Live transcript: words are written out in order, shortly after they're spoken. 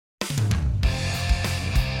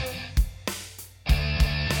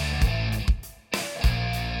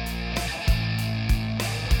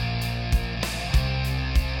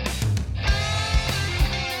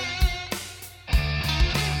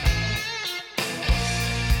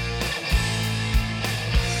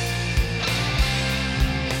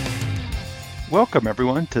Welcome,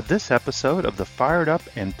 everyone, to this episode of the Fired Up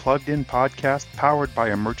and Plugged In podcast powered by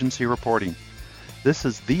Emergency Reporting. This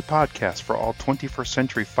is the podcast for all 21st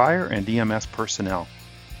century fire and EMS personnel.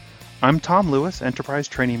 I'm Tom Lewis, Enterprise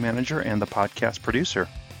Training Manager and the podcast producer.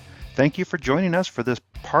 Thank you for joining us for this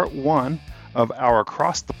part one of our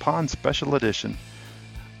Across the Pond special edition.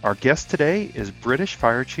 Our guest today is British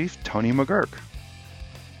Fire Chief Tony McGurk.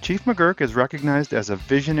 Chief McGurk is recognized as a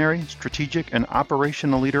visionary, strategic, and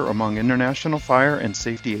operational leader among international fire and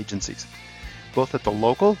safety agencies, both at the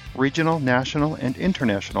local, regional, national, and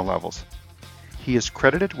international levels. He is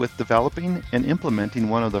credited with developing and implementing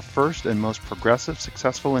one of the first and most progressive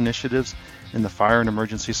successful initiatives in the fire and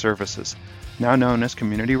emergency services, now known as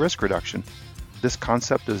community risk reduction. This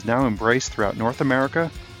concept is now embraced throughout North America,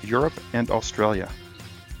 Europe, and Australia.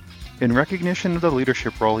 In recognition of the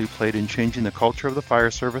leadership role he played in changing the culture of the fire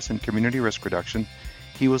service and community risk reduction,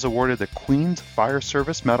 he was awarded the Queen's Fire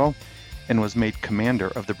Service Medal and was made Commander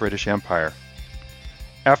of the British Empire.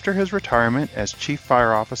 After his retirement as Chief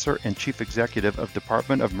Fire Officer and Chief Executive of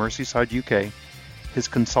Department of Merseyside, UK, his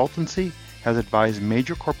consultancy has advised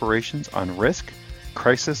major corporations on risk,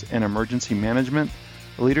 crisis and emergency management,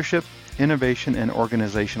 leadership, innovation, and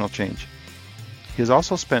organizational change. He has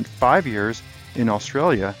also spent 5 years in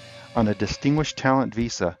Australia on a Distinguished Talent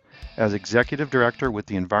Visa as Executive Director with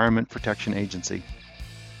the Environment Protection Agency.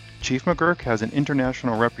 Chief McGurk has an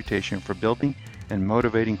international reputation for building and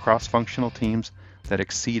motivating cross-functional teams that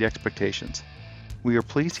exceed expectations. We are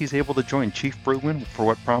pleased he's able to join Chief Brugman for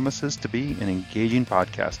what promises to be an engaging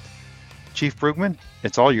podcast. Chief Brugman,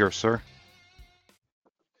 it's all yours, sir.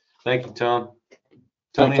 Thank you, Tom.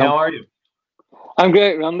 Tony, how are you? I'm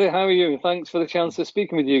great, Randy. How are you? Thanks for the chance to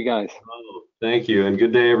speak with you guys. Oh, thank you, and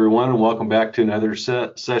good day, everyone, and welcome back to another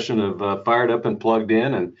session of Fired Up and Plugged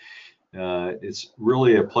In. And it's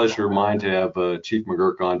really a pleasure of mine to have Chief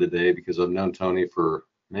McGurk on today because I've known Tony for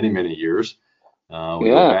many, many years. We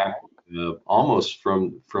go back almost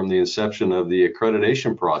from the inception of the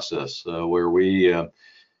accreditation process, where we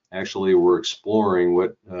actually were exploring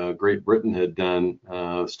what Great Britain had done,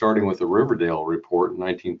 starting with the Riverdale Report in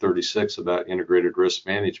 1936 about integrated risk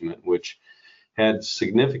management, which had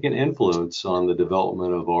significant influence on the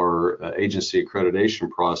development of our agency accreditation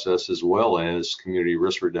process, as well as community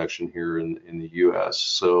risk reduction here in the U.S.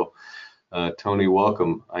 So, Tony,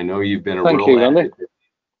 welcome. I know you've been a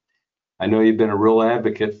real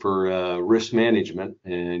advocate for risk management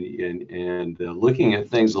and looking at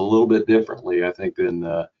things a little bit differently, I think,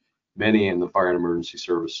 than many in the fire and emergency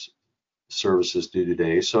services do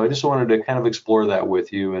today. So I just wanted to kind of explore that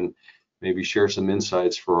with you and maybe share some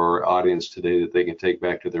insights for our audience today that they can take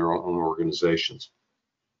back to their own organizations.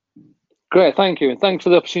 Great, thank you. And thanks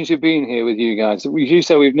for the opportunity of being here with you guys. As you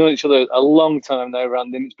said, we've known each other a long time now,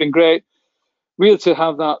 Randy, and it's been great really to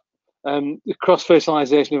have that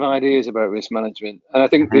cross-fertilization of ideas about risk management. And I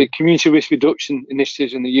think the community risk reduction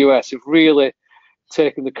initiatives in the US have really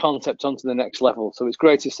taken the concept onto the next level. So it's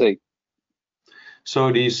great to see.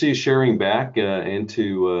 So do you see sharing back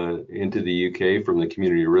into the UK from the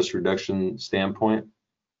community risk reduction standpoint?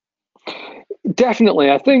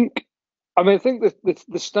 Definitely. I think the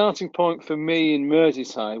starting point for me in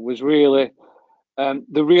Merseyside was really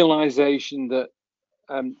the realization that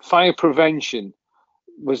fire prevention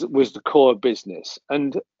was the core business.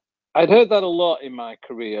 And I'd heard that a lot in my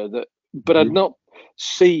career, but I'd not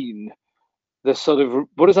seen the sort of,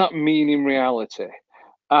 what does that mean in reality?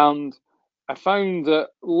 And I found that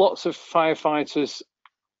lots of firefighters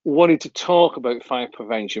wanted to talk about fire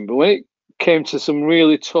prevention, but when it came to some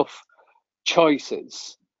really tough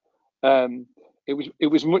choices,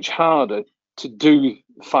 it was much harder to do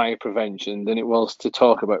fire prevention than it was to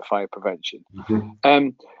talk about fire prevention.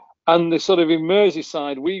 And the sort of in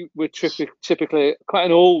Merseyside, we were typically quite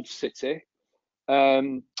an old city.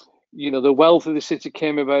 The wealth of the city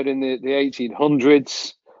came about in the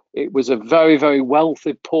 1800s. It was a very, very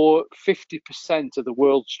wealthy port. 50% of the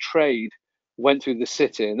world's trade went through the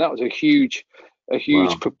city, and that was a huge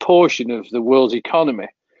wow. proportion of the world's economy.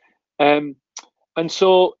 And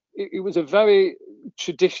so it was a very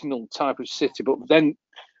traditional type of city. But then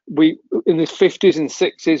in the 50s and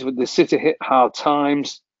 60s, when the city hit hard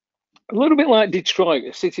times, a little bit like Detroit,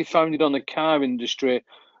 a city founded on the car industry.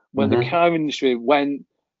 When the car industry went,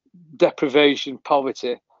 deprivation,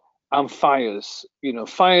 poverty, and fires.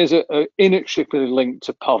 Fires are inextricably linked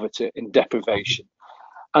to poverty and deprivation.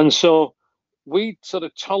 And so we sort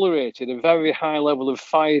of tolerated a very high level of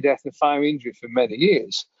fire death and fire injury for many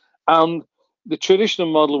years. And the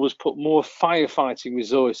traditional model was put more firefighting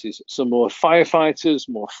resources, so more firefighters,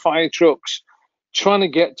 more fire trucks, trying to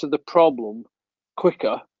get to the problem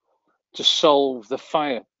quicker to solve the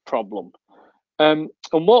fire problem. And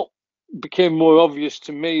what became more obvious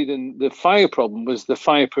to me than the fire problem was the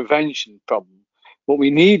fire prevention problem. What we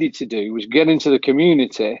needed to do was get into the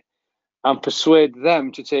community and persuade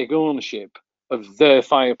them to take ownership of their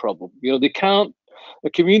fire problem. You know, a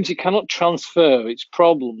community cannot transfer its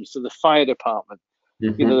problems to the fire department.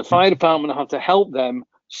 You know, the fire department have to help them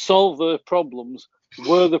solve their problems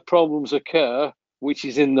where the problems occur, which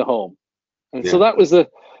is in the home. And so that was the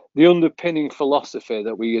underpinning philosophy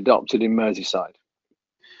that we adopted in Merseyside.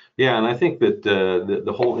 Yeah, and I think that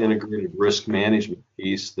the whole integrated risk management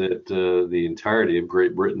piece that the entirety of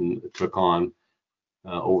Great Britain took on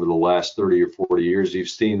over the last 30 or 40 years, you've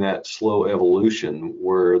seen that slow evolution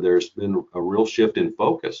where there's been a real shift in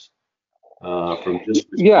focus from just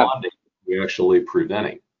responding to actually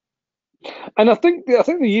preventing. And I think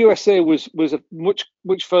the USA was a much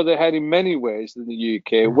further ahead in many ways than the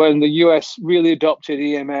UK, when the US really adopted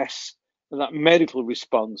EMS and that medical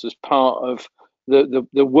response as part of the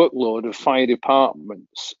workload of fire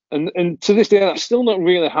departments. And to this day, that's still not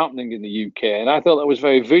really happening in the UK. And I thought that was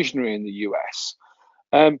very visionary in the US.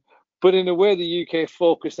 But in a way, the UK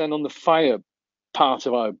focused then on the fire part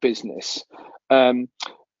of our business. And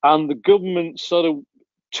the government sort of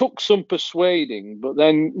took some persuading, but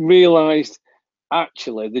then realised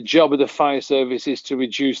actually the job of the fire service is to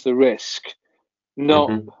reduce the risk, not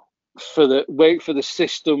wait for the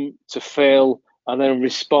system to fail and then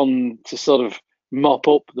respond to sort of mop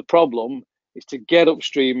up the problem. Is to get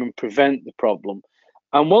upstream and prevent the problem.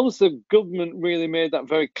 And once the government really made that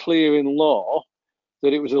very clear in law,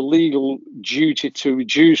 that it was a legal duty to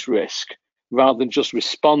reduce risk rather than just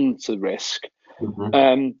respond to risk,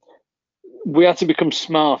 we had to become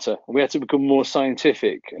smarter, we had to become more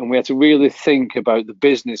scientific, and we had to really think about the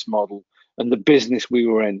business model and the business we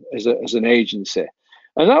were in as an agency.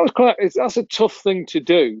 And that was that's a tough thing to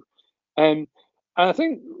do. And I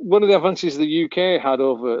think one of the advantages the UK had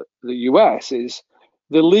over the US is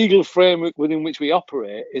the legal framework within which we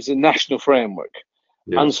operate is a national framework.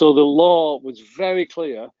 And so the law was very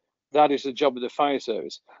clear that is the job of the fire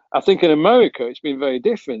service. I think in America, it's been very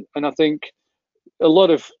different. And I think a lot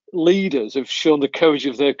of leaders have shown the courage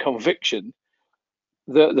of their conviction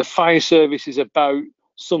that the fire service is about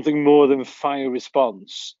something more than fire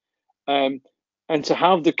response. And to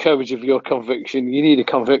have the courage of your conviction, you need a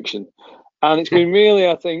conviction. And it's been really,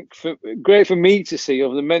 I think, great for me to see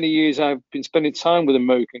over the many years I've been spending time with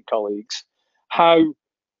American colleagues, how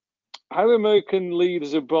American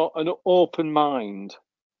leaders have brought an open mind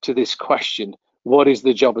to this question: what is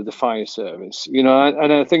the job of the fire service? You know,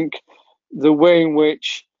 and I think the way in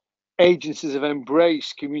which agencies have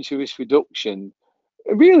embraced community risk reduction,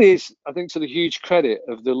 it really is, I think, to the huge credit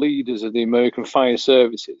of the leaders of the American fire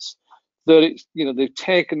services, that it's, you know, they've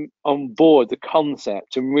taken on board the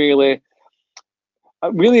concept and really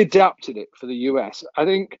adapted it for the US. I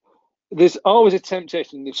think there's always a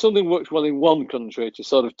temptation, if something works well in one country, to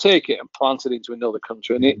sort of take it and plant it into another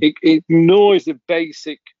country. And it ignores the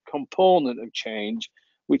basic component of change,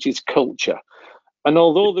 which is culture. And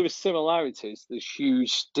although there are similarities, there's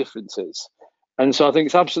huge differences. And so I think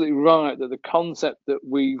it's absolutely right that the concept that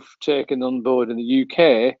we've taken on board in the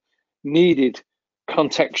UK needed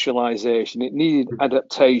contextualization, it needed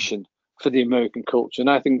adaptation for the American culture. And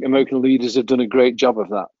I think American leaders have done a great job of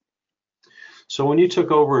that. So when you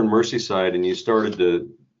took over in Merseyside and you started to,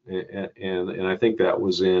 and I think that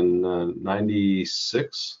was in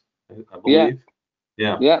 96, I believe.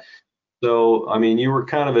 Yeah. So, I mean, you were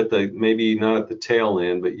kind of at maybe not at the tail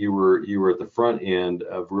end, but you were at the front end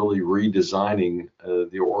of really redesigning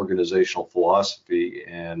the organizational philosophy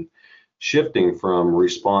and shifting from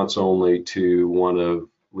response only to one of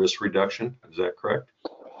risk reduction. Is that correct?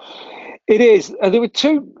 It is. There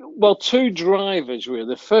were two drivers really.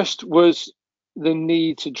 The first was the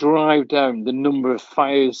need to drive down the number of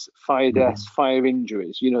fires, fire deaths, fire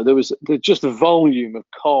injuries. You know, just the volume of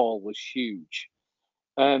call was huge.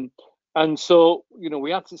 And so, you know,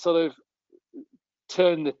 we had to sort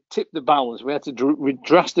of tip the balance. We had to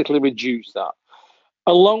drastically reduce that.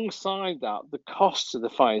 Alongside that, the costs of the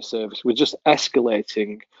fire service were just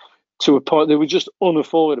escalating to a point they were just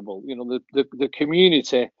unaffordable. You know, the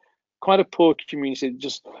community, quite a poor community,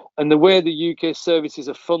 and the way the UK services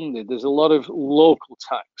are funded, there's a lot of local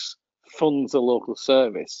tax funds the local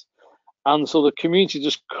service. And so the community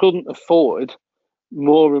just couldn't afford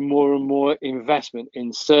more and more and more investment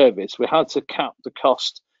in service. We had to cap the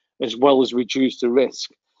cost as well as reduce the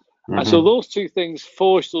risk. And so those two things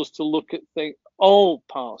forced us to look at all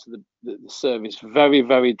parts of the service very,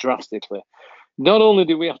 very drastically. Not only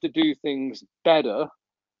do we have to do things better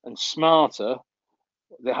and smarter,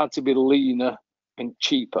 they had to be leaner and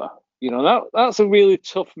cheaper. You know, that's a really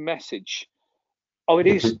tough message Oh, it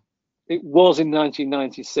is. It was in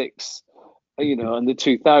 1996, and the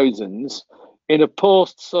 2000s, in a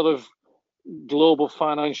post sort of global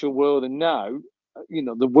financial world, and now,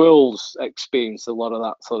 the world's experienced a lot of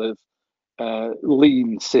that sort of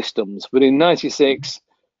lean systems. But in 96,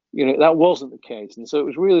 that wasn't the case, and so it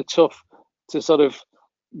was really tough to sort of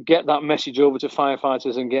get that message over to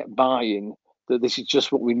firefighters and get buy-in that this is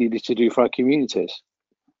just what we needed to do for our communities.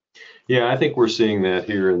 Yeah, I think we're seeing that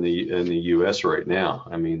here in the U.S. right now.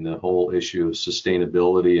 I mean, the whole issue of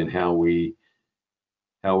sustainability and how we're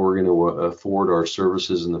going to afford our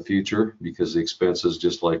services in the future, because the expenses,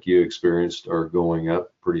 just like you experienced, are going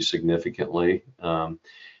up pretty significantly.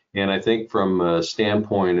 And I think from a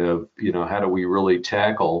standpoint of, how do we really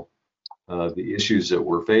tackle the issues that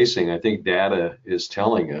we're facing, I think data is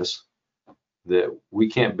telling us that we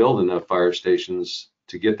can't build enough fire stations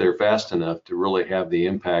to get there fast enough to really have the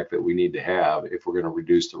impact that we need to have if we're going to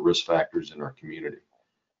reduce the risk factors in our community.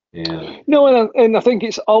 And I think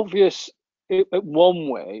it's obvious in one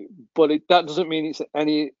way, but that doesn't mean it's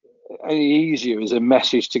any easier as a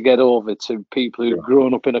message to get over to people who've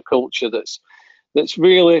grown up in a culture that's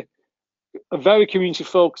really a very community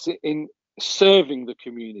focused in serving the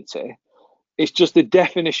community. It's just the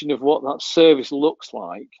definition of what that service looks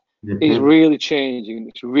like is really changing.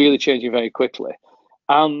 It's really changing very quickly.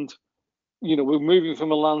 And, we're moving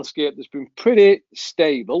from a landscape that's been pretty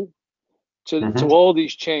stable to all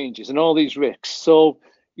these changes and all these risks. So,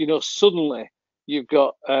 suddenly you've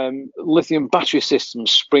got lithium battery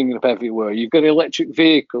systems springing up everywhere. You've got electric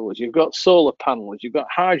vehicles, you've got solar panels, you've got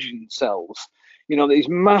hydrogen cells, these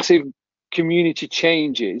massive community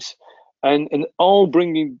changes and all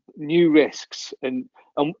bringing new risks. And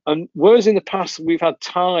whereas in the past we've had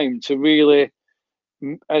time to really,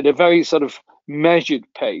 at a very sort of measured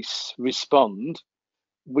pace, respond,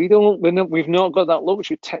 we've not got that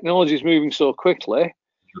luxury. Technology is moving so quickly.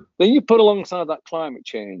 Then you put alongside that climate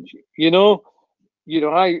change. I've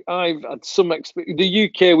had some experience. The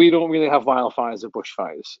UK, we don't really have wildfires or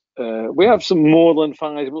bushfires. We have some moorland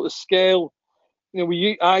fires, but the scale,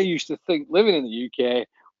 I used to think, living in the UK,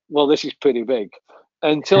 well, this is pretty big.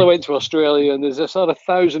 Until I went to Australia, and there's a sort of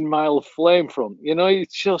 1,000-mile flame front.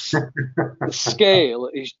 It's just the scale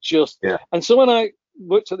is just. Yeah. And so when I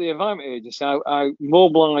worked at the Environment Agency, I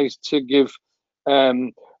mobilised to give.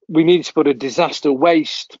 We needed to put a disaster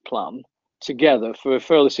waste plan together for a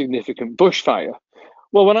fairly significant bushfire.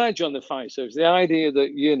 Well, when I joined the fire service, the idea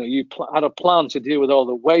that you had a plan to deal with all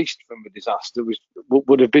the waste from a disaster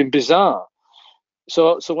would have been bizarre.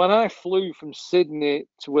 So when I flew from Sydney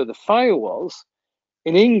to where the fire was,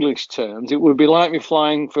 in English terms, it would be like me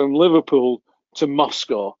flying from Liverpool to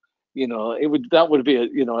Moscow. That would be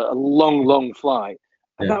a long flight,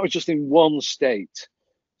 and that was just in one state.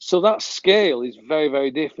 So that scale is very, very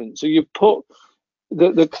different. So you put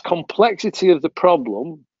the complexity of the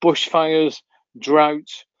problem, bushfires,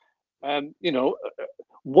 drought,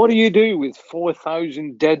 what do you do with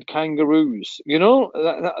 4,000 dead kangaroos?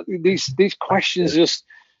 These questions just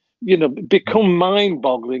become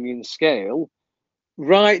mind-boggling in scale.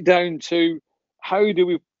 Right down to how do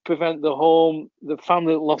we prevent the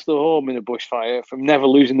family that lost their home in a bushfire from never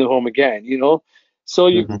losing their home again, So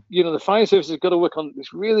the fire service has got to work on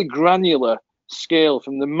this really granular scale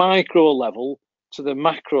from the micro level to the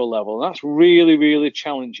macro level. And that's really, really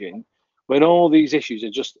challenging when all these issues are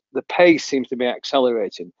just, the pace seems to be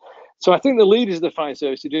accelerating. So I think the leaders of the fire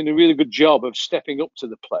service are doing a really good job of stepping up to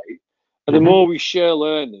the plate. And the more we share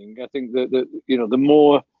learning, I think that the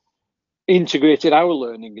more integrated our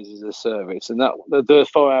learning is as a service, and that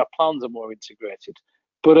therefore our plans are more integrated.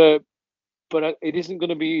 But it isn't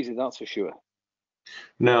going to be easy, that's for sure.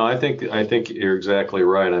 No, I think you're exactly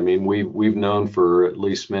right. I mean, we've known for at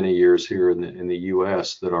least many years here in the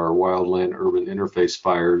U.S. that our wildland urban interface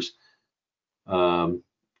fires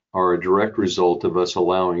are a direct result of us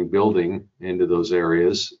allowing building into those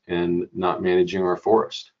areas and not managing our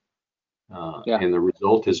forest. And the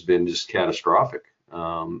result has been just catastrophic.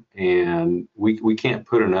 And we can't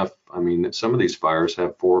put enough. I mean, some of these fires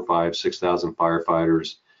have 4,000, 5,000, 6,000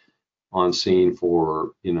 firefighters on scene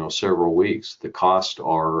for several weeks. The costs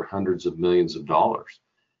are hundreds of millions of dollars.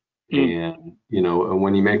 And and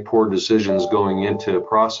when you make poor decisions going into a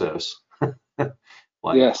process,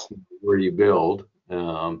 like where you build,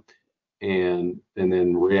 and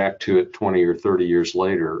then react to it 20 or 30 years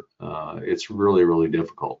later, it's really, really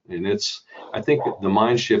difficult. And I think the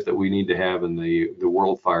mind shift that we need to have in the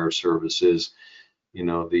World Fire Service is,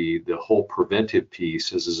 the whole preventive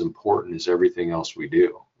piece is as important as everything else we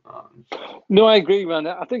do. No, I agree, man.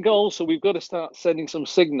 I think also we've got to start sending some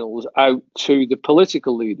signals out to the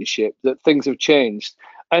political leadership that things have changed.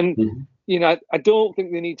 And I don't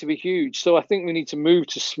think they need to be huge. So I think we need to move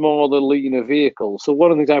to smaller, leaner vehicles. So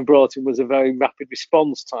one of the things I brought in was a very rapid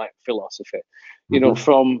response type philosophy,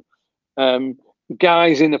 from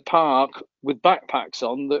guys in a park with backpacks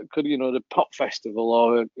on that could, the pop festival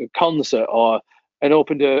or a concert or an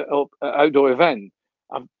outdoor event.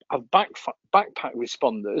 I've backpack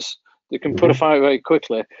responders that can put a fire very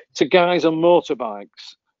quickly, to guys on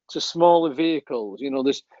motorbikes, to smaller vehicles.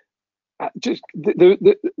 There's just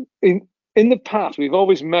in the past, we've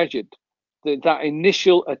always measured that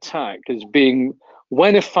initial attack as being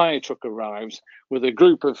when a fire truck arrives with a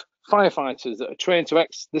group of firefighters that are trained to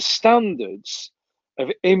the standards of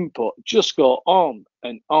input just go on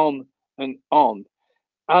and on and on.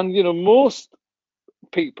 And, most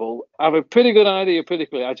people have a pretty good idea pretty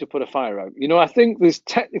clearly how to put a fire out. I think there's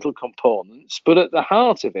technical components, but at the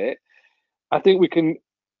heart of it, I think we can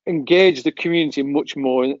engage the community much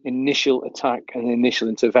more in initial attack and initial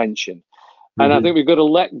intervention. And I think we've got to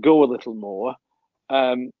let go a little more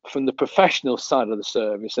from the professional side of the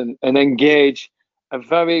service and engage a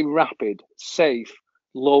very rapid, safe,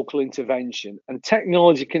 local intervention. And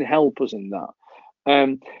technology can help us in that.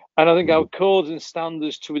 And I think our codes and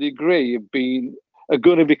standards to a degree are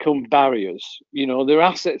going to become barriers. They're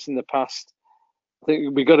assets in the past. I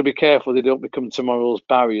think we've got to be careful they don't become tomorrow's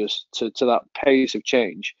barriers to that pace of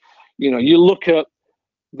change. You look at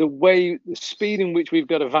the speed in which we've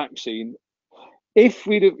got a vaccine. If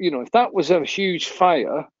that was a huge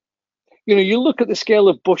fire, you look at the scale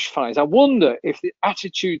of bushfires. I wonder if the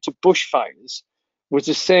attitude to bushfires was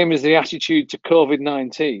the same as the attitude to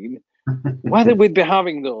COVID-19, whether we'd be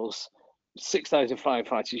having those 6,000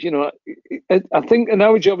 firefighters. I think, and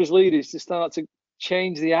our job as leaders is to start to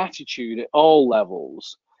change the attitude at all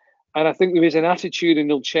levels. And I think there is an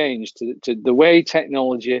attitudinal change to the way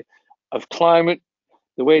technology of climate,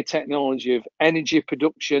 the way technology of energy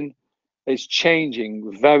production is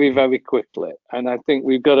changing very, very quickly. And I think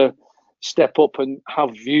we've got to step up and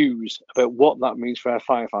have views about what that means for our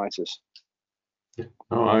firefighters.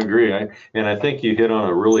 Oh, I agree. I think you hit on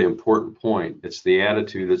a really important point. It's the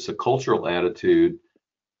attitude, it's the cultural attitude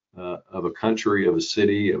of a country, of a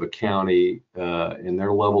city, of a county, and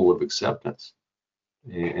their level of acceptance.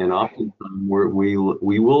 And often we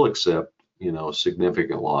will accept,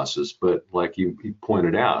 significant losses. But like you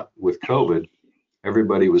pointed out, with COVID,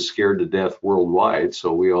 everybody was scared to death worldwide.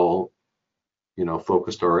 So we all,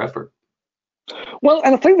 focused our effort. Well,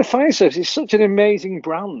 and I think the fire service is such an amazing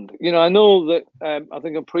brand. I know that I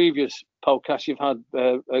think on previous podcasts you've had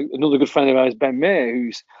another good friend of ours, Ben May,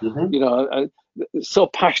 who's so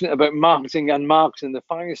passionate about marketing the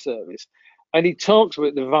fire service, and he talks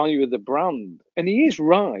about the value of the brand, and he is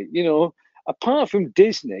right. Apart from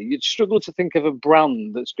Disney, you'd struggle to think of a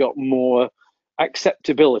brand that's got more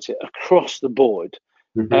acceptability across the board.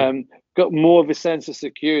 Got more of a sense of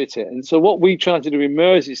security. And so what we tried to do in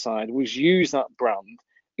Merseyside was use that brand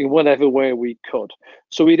in whatever way we could.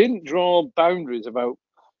 So we didn't draw boundaries about,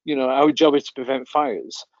 our job is to prevent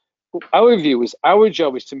fires. Our view is our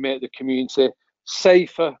job is to make the community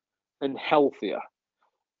safer and healthier,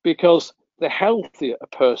 because the healthier a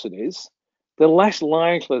person is, the less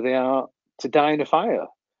likely they are to die in a fire.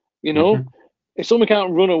 If someone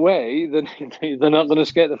can't run away, then they're not going to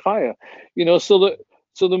escape the fire.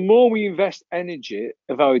 So the more we invest energy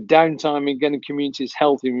of our downtime in getting communities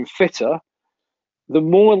healthier and fitter, the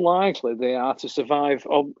more likely they are to survive,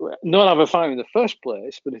 or not have a fire in the first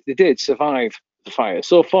place, but if they did, survive the fire.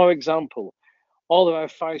 So, for example, all of our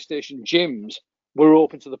fire station gyms were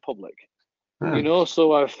open to the public.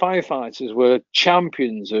 So our firefighters were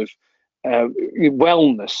champions of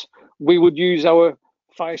wellness. We would use our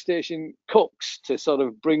fire station cooks to sort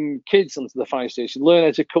of bring kids onto the fire station, learn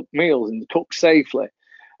how to cook meals and cook safely.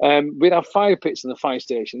 We'd have fire pits in the fire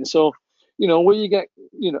station. So, where you get,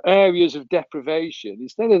 areas of deprivation,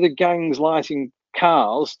 instead of the gangs lighting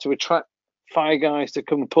cars to attract fire guys to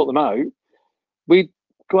come and put them out, we'd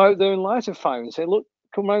go out there and light a fire and say, look,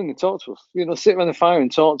 come round and talk to us. Sit around the fire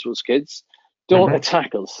and talk to us, kids. Don't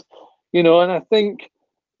attack us. And I think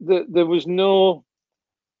that there was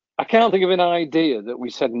I can't think of an idea that we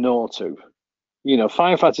said no to.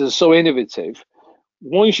 Firefighters are so innovative.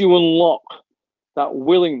 Once you unlock that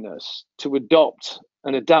willingness to adopt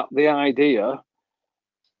and adapt the idea,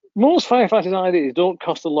 most firefighters' ideas don't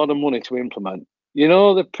cost a lot of money to implement.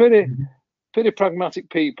 They're pretty pragmatic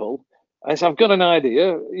people. And so I've got an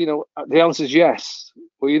idea, the answer is yes.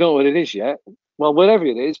 Well, you don't know what it is yet. Well, whatever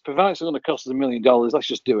it is, provided it's going to cost us $1 million, let's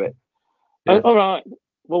just do it. Yeah. All right.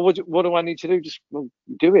 Well, what do I need to do? Just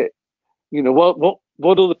do it.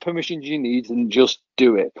 What are the permissions you need, and just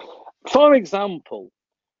do it. For example,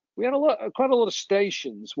 we had quite a lot of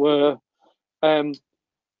stations where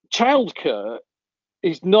childcare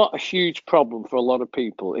is not a huge problem for a lot of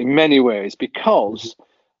people in many ways, because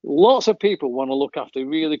lots of people want to look after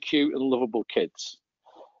really cute and lovable kids.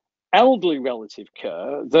 Elderly relative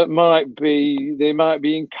care that might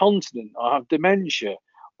be incontinent or have dementia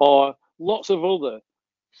or lots of other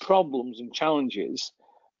problems and challenges,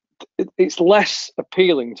 it's less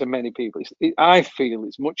appealing to many people. I feel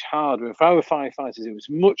it's much harder. If I were firefighters, it was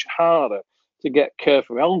much harder to get care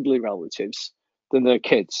for elderly relatives than their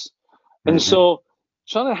kids. And so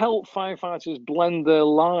trying to help firefighters blend their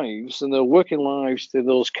lives and their working lives to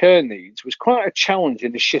those care needs was quite a challenge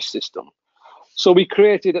in the shift system. So we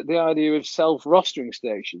created the idea of self-rostering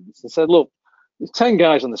stations and said, look, there's 10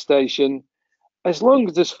 guys on the station. As long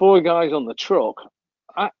as there's 4 guys on the truck,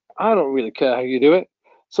 I don't really care how you do it.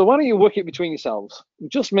 So why don't you work it between yourselves?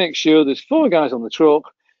 Just make sure there's 4 guys on the truck.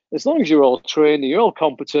 As long as you're all trained, you're all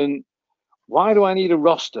competent, why do I need a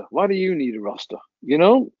roster? Why do you need a roster? You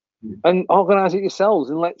know? And organize it yourselves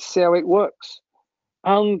and let's see how it works.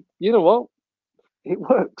 And you know what? It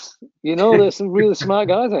works. You know, there's some really smart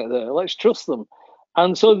guys out there. Let's trust them.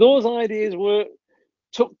 And so those ideas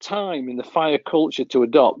took time in the fire culture to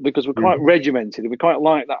adopt, because we're quite regimented and we quite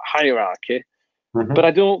like that hierarchy. But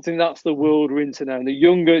I don't think that's the world we're into now. And the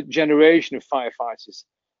younger generation of firefighters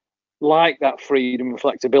like that freedom and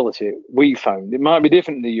flexibility we found. It might be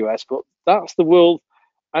different in the US, but that's the world.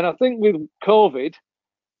 And I think with COVID,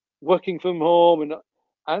 working from home, and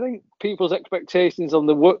I think people's expectations on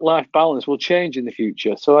the work-life balance will change in the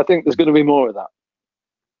future. So I think there's going to be more of that.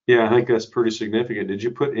 Yeah, I think that's pretty significant. Did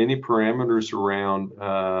you put any parameters around,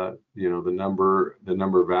 the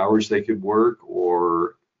number of hours they could work,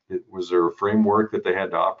 or was there a framework that they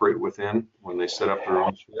had to operate within when they set up their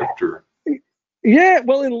own shift? Or? Yeah,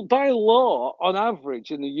 well, by law, on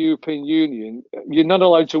average in the European Union, you're not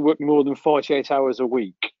allowed to work more than 48 hours a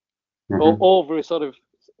week or over a sort of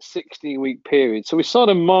 60-week period. So we sort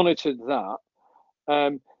of monitored that.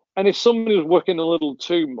 And if somebody was working a little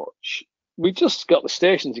too much, we just got the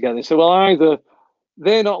station together and said, well, either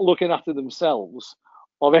they're not looking after themselves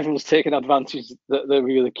or everyone's taking advantage that they're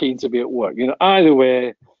really keen to be at work. You know, either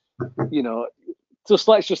way, you know,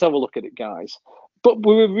 let's just have a look at it, guys. But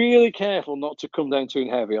we were really careful not to come down too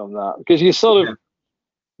heavy on that, because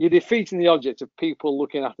you're defeating the object of people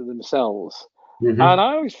looking after themselves. And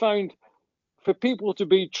I always found, for people to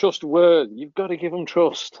be trustworthy, you've got to give them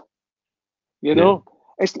trust. You know,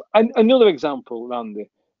 it's another example,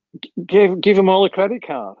 Randy. Give them all a credit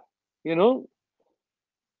card. You know,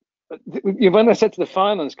 when I said to the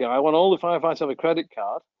finance guy, I want all the firefighters to have a credit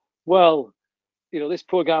card. Well, you know, this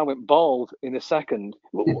poor guy went bald in a second.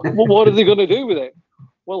 What are they going to do with it?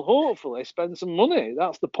 Well, hopefully spend some money.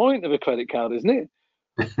 That's the point of a credit card, isn't it?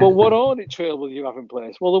 Well, what audit trail will you have in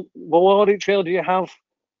place? Well, what audit trail do you have?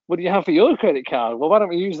 What do you have for your credit card? Well, why don't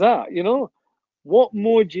we use that? You know, what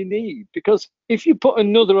more do you need? Because if you put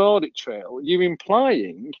another audit trail, you're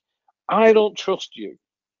implying I don't trust you.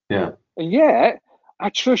 Yeah. And yet I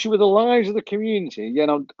trust you with the lives of the community. You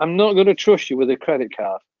know, I'm not going to trust you with a credit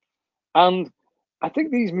card. And I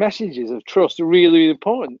think these messages of trust are really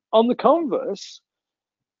important. On the converse,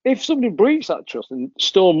 if somebody breached that trust and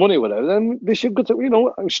stole money or whatever, then they should go to, you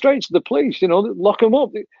know, straight to the police, you know, lock them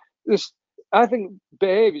up. I think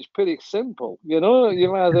behavior is pretty simple. You know,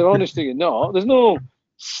 you're either honest or you're not. There's no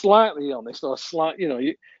slightly honest or slight, you know.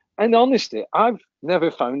 And honesty, I've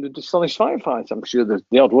never found a dishonest firefighter. I'm sure there's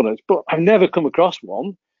the odd one, but I've never come across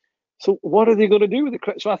one. So what are they going to do with the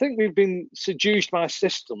credit? So I think we've been seduced by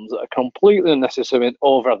systems that are completely unnecessary and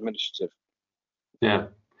over-administrative. Yeah.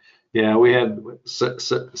 Yeah, we had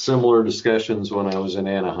similar discussions when I was in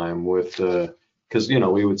Anaheim with, because, you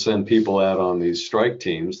know, we would send people out on these strike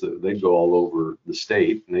teams that they'd go all over the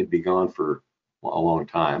state and they'd be gone for a long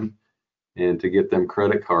time. And to get them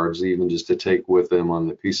credit cards, even just to take with them on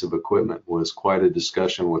the piece of equipment, was quite a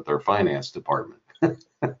discussion with our finance department. And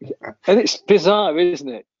it's bizarre, isn't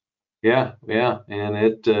it? Yeah,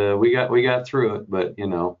 and we got through it, but you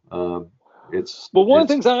know, it's. Well, one of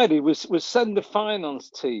the things I did was send the finance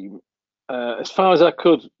team as far as I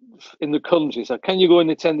could in the country. So, can you go and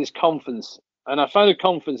attend this conference? And I found a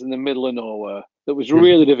conference in the middle of nowhere that was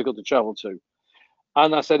really difficult to travel to.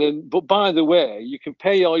 And I said, but by the way, you can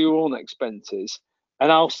pay all your own expenses, and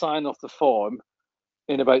I'll sign off the form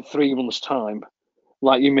in about 3 months' time,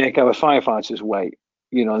 like you make our firefighters wait,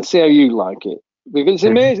 you know, and see how you like it. Because it's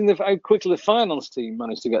amazing how quickly the finance team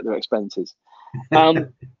managed to get their expenses.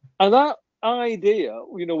 And that idea,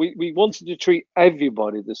 you know, we wanted to treat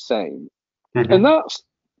everybody the same. And that's,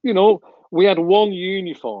 you know, we had one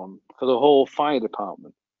uniform for the whole fire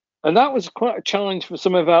department. And that was quite a challenge for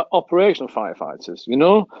some of our operational firefighters, you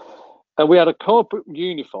know. and we had a corporate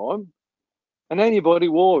uniform, and anybody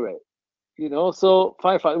wore it. So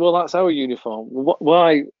firefighter, well, that's our uniform.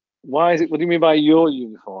 Why is it? What do you mean by your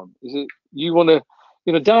uniform? Is it you want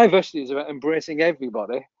to, diversity is about embracing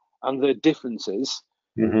everybody and their differences.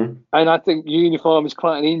 Mm-hmm. And I think uniform is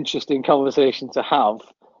quite an interesting conversation to have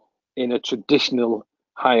in a traditional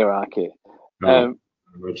hierarchy. But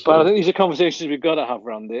I think these are conversations we've got to have,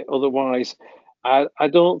 Randy. Otherwise, I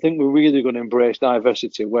don't think we're really going to embrace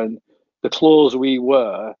diversity when the clothes we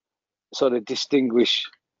wear sort of distinguish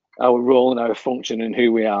our role and our function and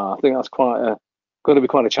who we are. I think that's going to be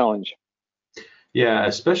quite a challenge. Yeah,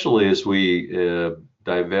 especially as we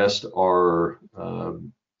divest our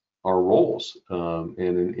roles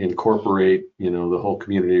and incorporate, the whole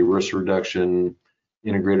community risk reduction,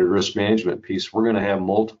 integrated risk management piece. We're going to have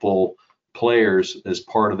multiple players as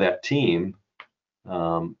part of that team,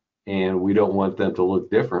 and we don't want them to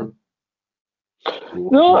look different.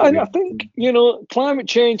 No, and I think, climate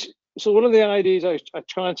change. So one of the ideas I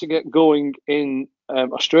tried to get going in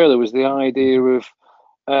Australia was the idea of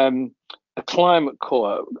a climate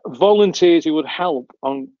corps, volunteers who would help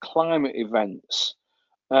on climate events,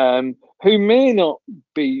 who may not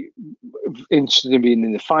be interested in being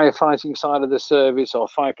in the firefighting side of the service or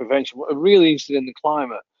fire prevention, but are really interested in the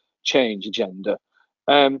climate change agenda.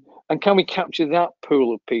 And can we capture that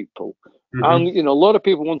pool of people? Mm-hmm. And, a lot of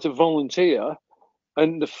people want to volunteer,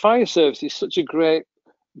 and the fire service is such a great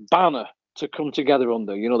banner to come together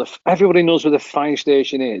under. Everybody knows where the fire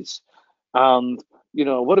station is, and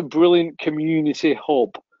what a brilliant community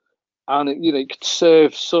hub, and it could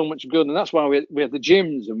serve so much good. And that's why we had the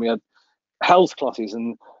gyms and we had health classes.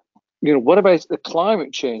 And what about the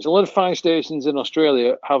climate change? A lot of fire stations in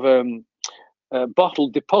Australia have bottle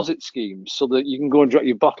deposit schemes, so that you can go and drop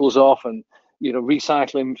your bottles off, and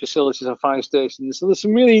recycling facilities on fire stations. So there's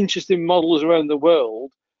some really interesting models around the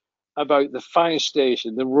world about the fire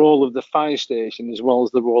station, the role of the fire station, as well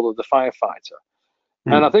as the role of the firefighter.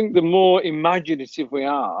 And I think the more imaginative we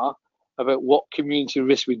are about what community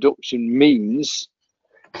risk reduction means,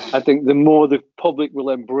 I think the more the public will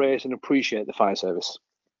embrace and appreciate the fire service.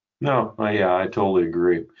 No, yeah, I totally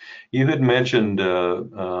agree. You had mentioned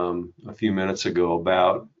a few minutes ago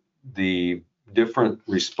about the different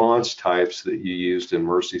response types that you used in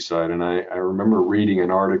Merseyside, and I remember reading an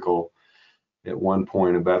article at one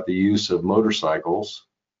point about the use of motorcycle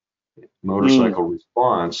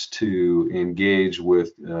response to engage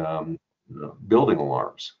with building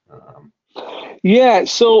alarms. Yeah,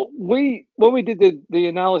 so when we did the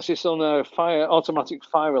analysis on our automatic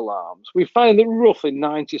fire alarms, we found that roughly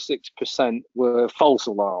 96% were false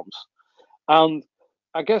alarms. And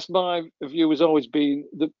I guess my view has always been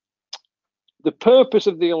the purpose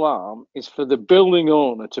of the alarm is for the building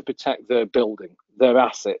owner to protect their building, their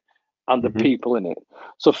asset, and the people in it.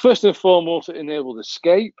 So first and foremost, it enabled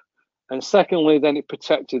escape, and secondly, then it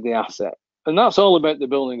protected the asset. And that's all about the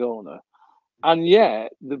building owner. And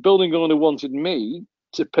yet, the building owner wanted me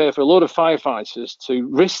to pay for a load of firefighters to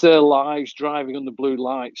risk their lives driving under blue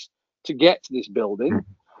lights to get to this building,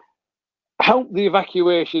 help the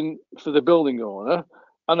evacuation for the building owner,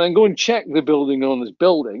 and then go and check the building owner's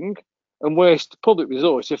building and waste public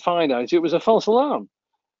resource to find out it was a false alarm.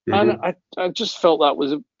 And I just felt that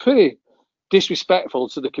was a pretty disrespectful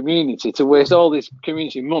to the community to waste all this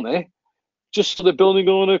community money just so the building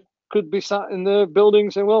owner could be sat in the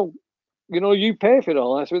building saying, well, you pay for it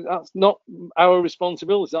all. That's not our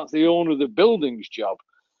responsibility. That's the owner of the building's job.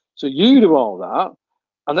 So you do all that.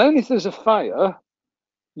 And then if there's a fire,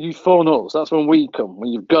 you phone us. That's when we come,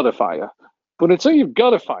 when you've got a fire. But until you've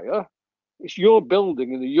got a fire, it's your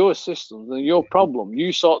building and your systems and your problem.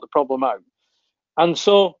 You sort the problem out. And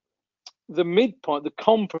so the midpoint, the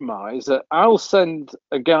compromise, that I'll send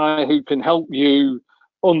a guy who can help you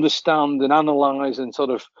understand and analyze and sort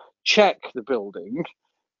of check the building.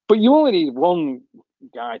 But you only need one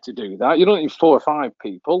guy to do that. You don't need 4 or 5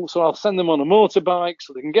 people. So I'll send them on a motorbike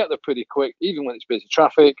so they can get there pretty quick, even when it's busy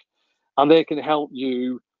traffic, and they can help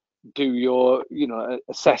you do your,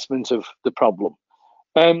 assessment of the problem.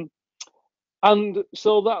 And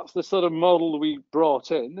so that's the sort of model we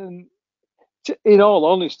brought in. And in all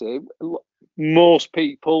honesty, most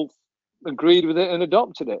people agreed with it and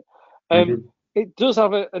adopted it. It does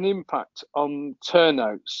have an impact on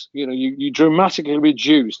turnouts. You dramatically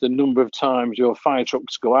reduce the number of times your fire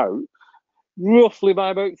trucks go out, roughly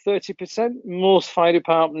by about 30%. Most fire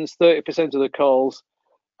departments, 30% of the calls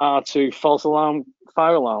are to false alarm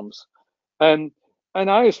fire alarms. And I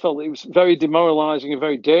always felt it was very demoralizing and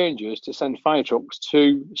very dangerous to send fire trucks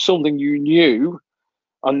to something you knew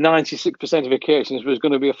on 96% of occasions was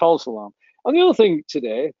going to be a false alarm. And the other thing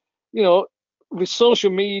today, with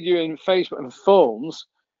social media and Facebook and phones,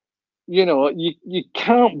 you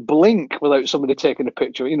can't blink without somebody taking a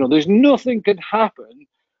picture. There's nothing could happen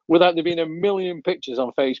without there being a million pictures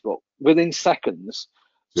on Facebook within seconds.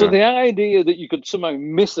 So the idea that you could somehow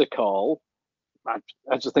miss a call,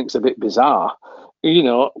 I just think it's a bit bizarre,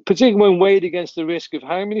 particularly when weighed against the risk of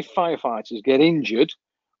how many firefighters get injured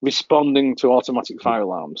responding to automatic fire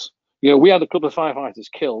alarms. We had a couple of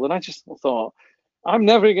firefighters killed, and I just thought, I'm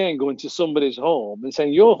never again going to somebody's home and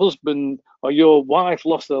saying your husband or your wife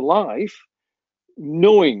lost their life,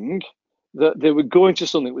 knowing that they were going to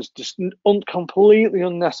something that was just completely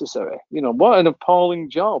unnecessary. What an appalling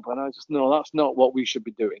job. And I just know that's not what we should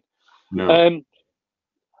be doing. No.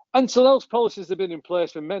 And so those policies have been in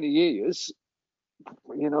place for many years.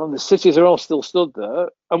 And the cities are all still stood there.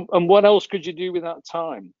 And what else could you do with that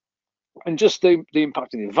time? And just the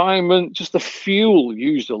impact on the environment, just the fuel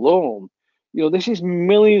used alone. This is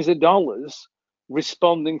millions of dollars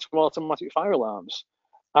responding to automatic fire alarms.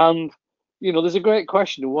 And, there's a great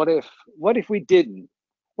question. What if we didn't?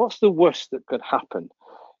 What's the worst that could happen?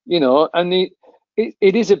 And it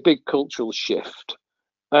is a big cultural shift.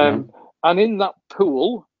 And in that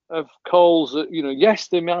pool of calls that, yes,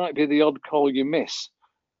 there might be the odd call you miss,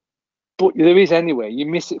 but there is anyway. You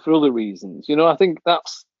miss it for other reasons. I think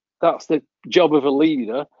that's the job of a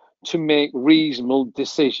leader, to make reasonable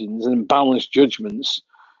decisions and balanced judgments,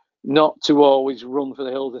 not to always run for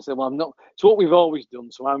the hills and say, well, I'm not. It's what we've always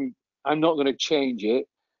done, so I'm not going to change it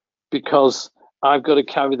because I've got to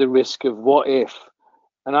carry the risk of what if.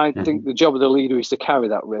 And I think the job of the leader is to carry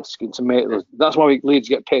that risk and to make those. That's why leaders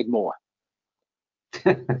get paid more.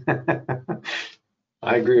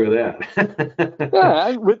 I agree with that.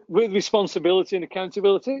 Yeah, with responsibility and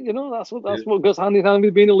accountability, that's what goes hand in hand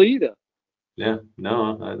with being a leader. Yeah,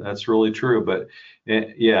 no, that's really true. But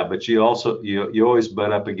but you also you always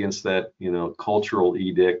butt up against that cultural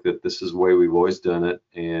edict that this is the way we've always done it,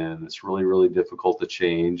 and it's really, really difficult to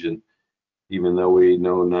change. And even though we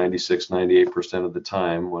know 96-98% of the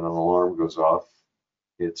time when an alarm goes off,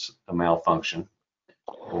 it's a malfunction.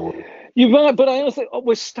 You're right, but I also think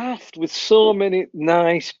we're staffed with so many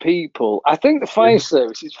nice people. I think the fire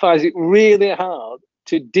service finds it really hard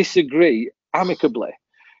to disagree amicably.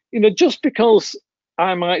 Just because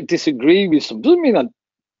I might disagree with some doesn't mean I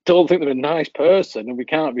don't think they're a nice person and we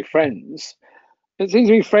can't be friends. It seems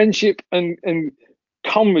to me friendship and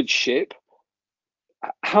comradeship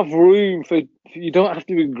have room for, you don't have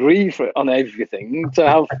to agree on everything to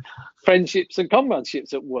have friendships and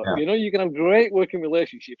comradeships at work. You can have great working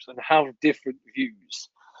relationships and have different views.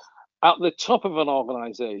 At the top of an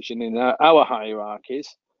organization in our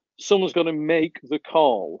hierarchies, someone's going to make the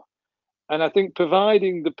call. And I think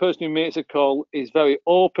providing the person who makes a call is very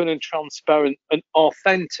open and transparent and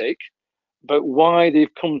authentic about why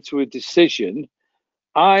they've come to a decision,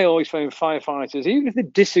 I always find firefighters, even if they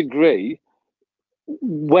disagree,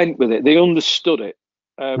 went with it. They understood it.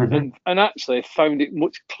 And actually found it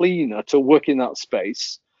much cleaner to work in that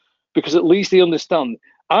space, because at least they understand,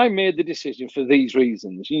 I made the decision for these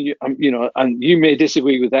reasons. And you may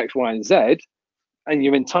disagree with X, Y, and Z, and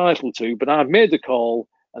you're entitled to, but I've made the call,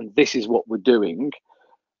 and this is what we're doing.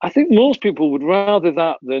 I think most people would rather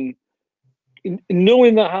that than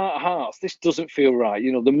knowing their heart of hearts, this doesn't feel right.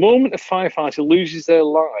 The moment a firefighter loses their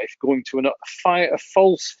life going to a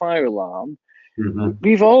false fire alarm,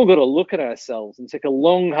 we've all got to look at ourselves and take a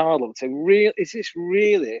long, hard look and say, is this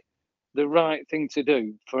really the right thing to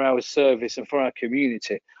do for our service and for our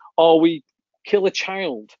community? Or we kill a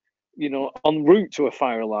child, en route to a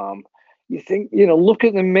fire alarm. You think, look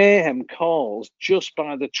at the mayhem caused just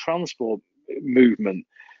by the transport movement.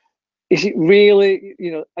 Is it really,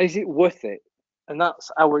 is it worth it? And that's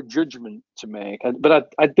our judgment to make.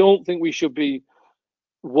 But I don't think we should be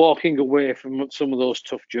walking away from some of those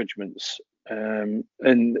tough judgments. And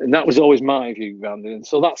that was always my view, Randy. And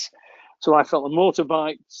so I felt a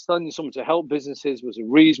motorbike, sending someone to help businesses was a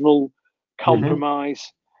reasonable compromise.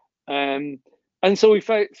 And so we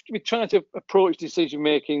tried to approach decision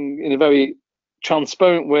making in a very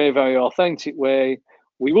transparent way, very authentic way.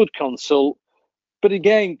 We would consult, but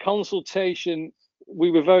again, consultation, we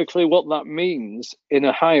were very clear what that means in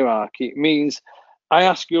a hierarchy. It means I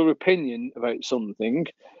ask your opinion about something,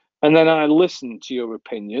 and then I listen to your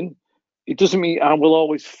opinion. It doesn't mean I will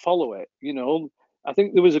always follow it. I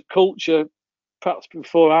think there was a culture, perhaps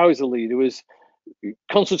before I was a leader, was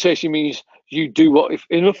consultation means you do what, if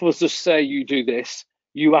enough of us just say you do this,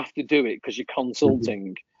 you have to do it because you're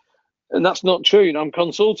consulting. And that's not true. I'm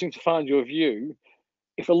consulting to find your view.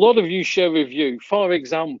 If a lot of you share a view, for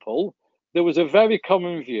example, there was a very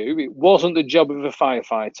common view, it wasn't the job of a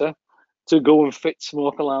firefighter to go and fit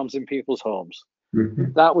smoke alarms in people's homes.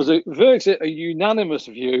 Mhm. That was virtually a unanimous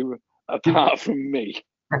view, apart from me.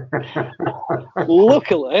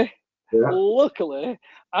 Luckily, Yeah. luckily,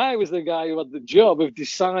 I was the guy who had the job of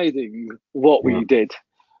deciding what Yeah. we did.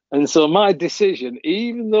 And so my decision,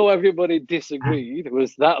 even though everybody disagreed,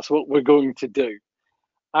 was that's what we're going to do.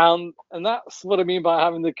 And that's what I mean by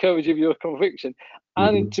having the courage of your conviction.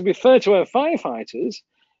 And Mhm. to be fair to our firefighters,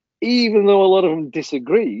 even though a lot of them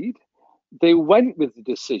disagreed, they went with the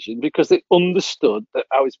decision because they understood that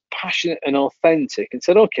I was passionate and authentic and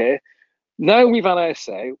said, okay, now we've had our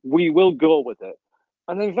say, we will go with it.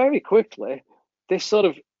 And then very quickly, they sort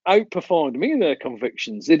of outperformed me in their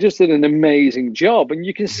convictions. They just did an amazing job. And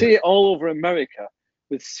you can see it all over America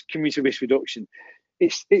with community risk reduction.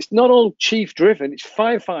 It's not all chief driven, it's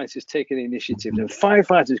firefighters taking the initiative and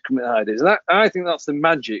firefighters coming with ideas. And I think that's the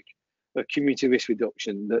magic of community risk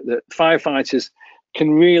reduction, that firefighters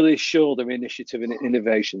can really show their initiative and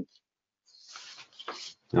innovation.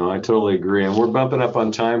 No, I totally agree. And we're bumping up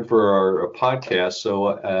on time for our podcast.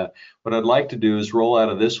 So what I'd like to do is roll out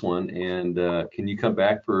of this one. And can you come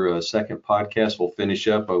back for a second podcast? We'll finish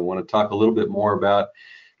up. I want to talk a little bit more about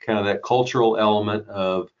kind of that cultural element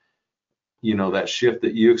of, that shift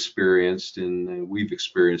that you experienced and we've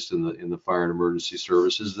experienced in the fire and emergency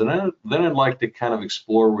services. Then I'd like to kind of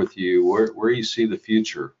explore with you where you see the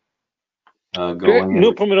future Great, going.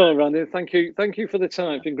 no problem at all, Randy. Thank you for the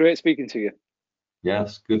time. It's been great speaking to you.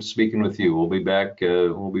 Yes, good speaking with you. We'll be back.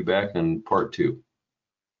 We'll be back in part 2.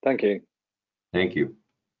 Thank you. Thank you.